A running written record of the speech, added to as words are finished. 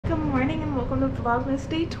welcome to vlogmas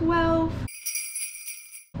day 12.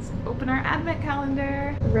 Let's open our advent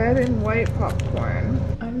calendar. Red and white popcorn.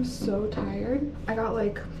 I'm so tired. I got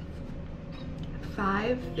like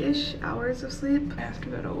 5-ish hours of sleep. I have to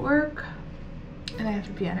go to work and I have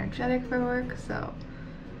to be energetic for work, so.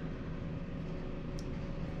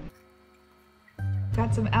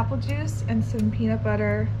 Got some apple juice and some peanut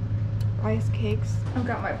butter rice cakes. I've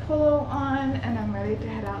got my polo on and I'm ready to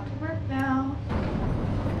head out to work now.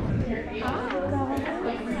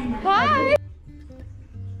 Hi!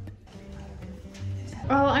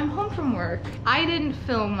 Well, I'm home from work. I didn't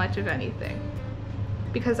film much of anything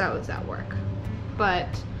because I was at work. But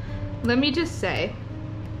let me just say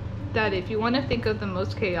that if you want to think of the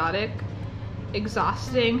most chaotic,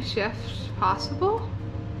 exhausting shift possible,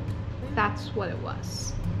 that's what it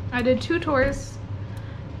was. I did 2 tours.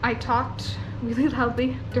 I talked really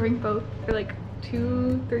loudly during both for like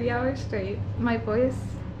 2-3 hours straight. My voice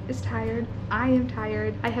is tired. I am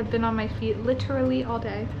tired. I have been on my feet literally all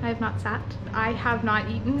day. I have not sat. I have not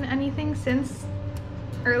eaten anything since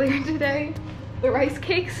earlier today. The rice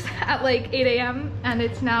cakes at like 8 a.m. and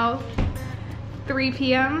it's now 3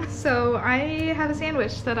 p.m. So I have a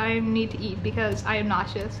sandwich that I need to eat because I am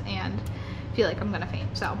nauseous and feel like I'm gonna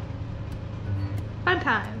faint. So fun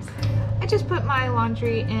times. I just put my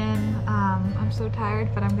laundry in. I'm so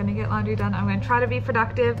tired, but I'm gonna get laundry done. I'm gonna try to be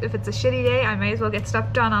productive. If it's a shitty day, I may as well get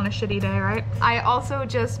stuff done on a shitty day, right? I also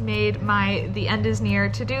just made my The End Is Near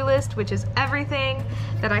to-do list, which is everything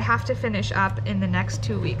that I have to finish up in the next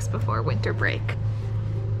 2 weeks before winter break.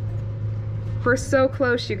 We're so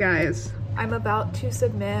close, you guys. I'm about to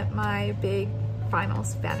submit my big final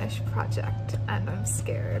Spanish project, and I'm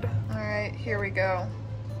scared. All right, here we go.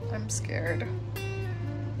 I'm scared.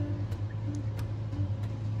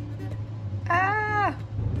 Ah!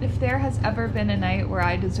 If there has ever been a night where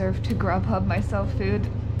I deserve to Grubhub myself food,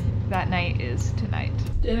 that night is tonight.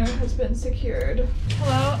 Dinner has been secured.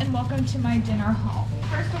 Hello and welcome to my dinner haul.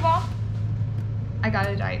 First of all, I got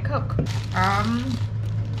a Diet Coke.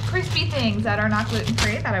 Crispy things that are not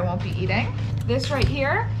gluten-free that I won't be eating. This right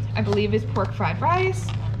here, I believe is pork fried rice.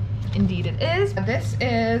 Indeed it is. This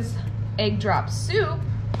is egg drop soup.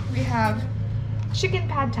 We have chicken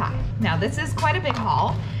pad thai. Now this is quite a big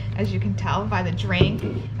haul, as you can tell by the drink,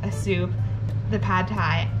 a soup, the pad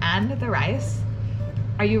thai, and the rice.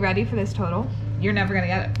 Are you ready for this total? You're never gonna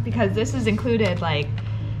get it because this is included, like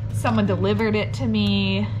someone delivered it to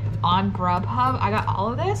me on Grubhub. I got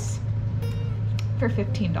all of this for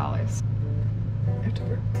 $15.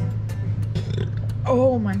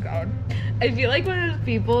 Oh my God. I feel like one of those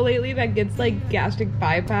people lately that gets like gastric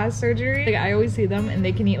bypass surgery. Like I always see them and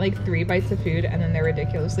they can eat like 3 bites of food and then they're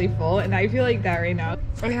ridiculously full, and I feel like that right now.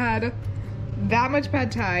 I had that much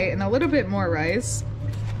pad thai and a little bit more rice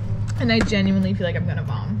and I genuinely feel like I'm gonna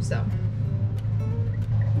vom, so.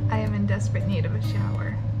 I am in desperate need of a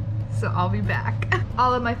shower, so I'll be back.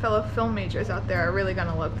 All of my fellow film majors out there are really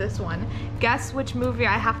gonna love this one. Guess which movie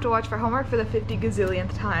I have to watch for homework for the 50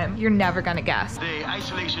 gazillionth time. You're never gonna guess. The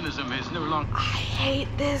isolationism is no longer. I hate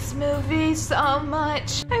this movie so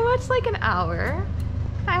much. I watched like an hour.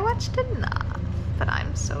 I watched enough, but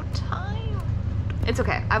I'm so tired. It's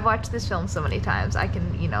okay. I've watched this film so many times. I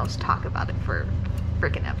can, you know, talk about it for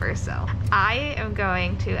freaking ever. So I am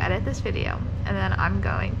going to edit this video and then I'm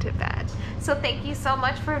going to bed. So thank you so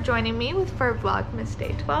much for joining me for Vlogmas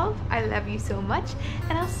Day 12. I love you so much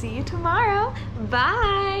and I'll see you tomorrow.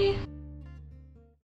 Bye.